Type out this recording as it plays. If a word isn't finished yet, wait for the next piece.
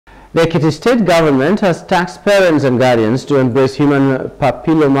The Ekiti State Government has tasked parents and guardians to embrace human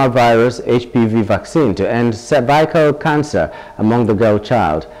papillomavirus HPV vaccine to end cervical cancer among the girl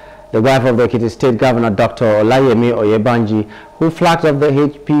child. The wife of the Ekiti State Governor, Dr. Olayemi Oyebanji, who flagged off the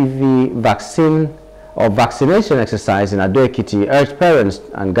HPV vaccine or vaccination exercise in Ado-Ekiti, urged parents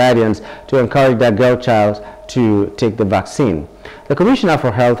and guardians to encourage their girl child to take the vaccine. The Commissioner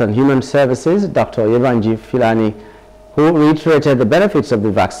for Health and Human Services, Dr. Oyebanji Filani, who reiterated the benefits of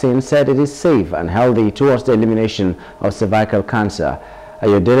the vaccine, said it is safe and healthy towards the elimination of cervical cancer.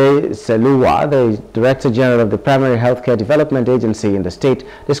 Ayodele Seluwa, the Director General of the Primary Healthcare Development Agency in the state,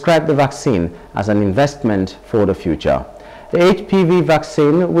 described the vaccine as an investment for the future. The HPV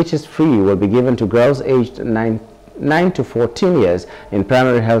vaccine, which is free, will be given to girls aged 9 to 14 years in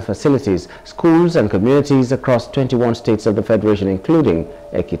primary health facilities, schools and communities across 21 states of the Federation, including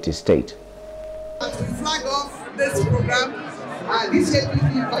Ekiti State. To flag off this program, this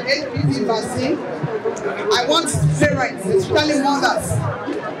HPV vaccine, I want parents, especially mothers,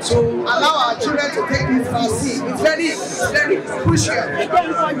 to allow our children to take this vaccine. It's very crucial.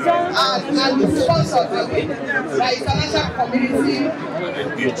 And it's sponsored by international community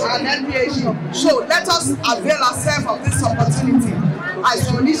and NPH. So let us avail ourselves of this opportunity. As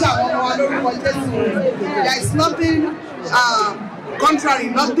there is nothing contrary,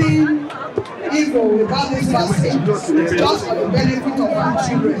 nothing evil about this vaccine, just for the benefit of our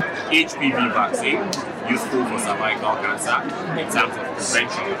children. HPV vaccine, useful for cervical cancer in terms of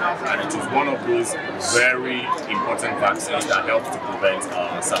prevention, and it is one of those very important vaccines that helps to prevent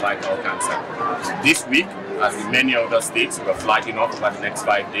cervical cancer. This week, as in many other states, we're flagging off over the next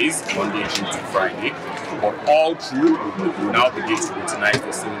 5 days, Monday through to Friday. But all through, we will now begin to routinize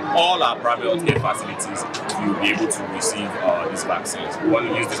this. So in all our private healthcare facilities, you will be able to receive these vaccines. We want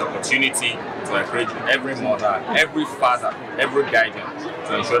to use this opportunity to encourage every mother, every father, every guardian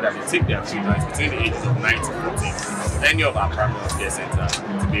to ensure that they take their children between the ages of 9 to 14 to any of our private healthcare centers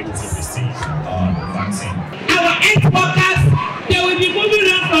to be able to receive the vaccine. Our health workers, they will be moving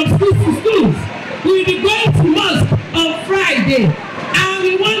around from school to school. We will be going to mosque on Friday, and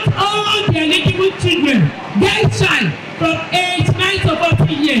we want all the eligible children, girl child from age 9 to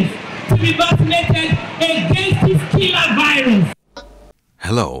 14 years, to be vaccinated against this killer virus.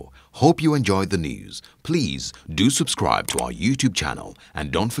 Hello, hope you enjoyed the news. Please do subscribe to our YouTube channel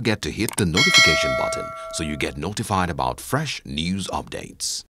and don't forget to hit the notification button so you get notified about fresh news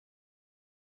updates.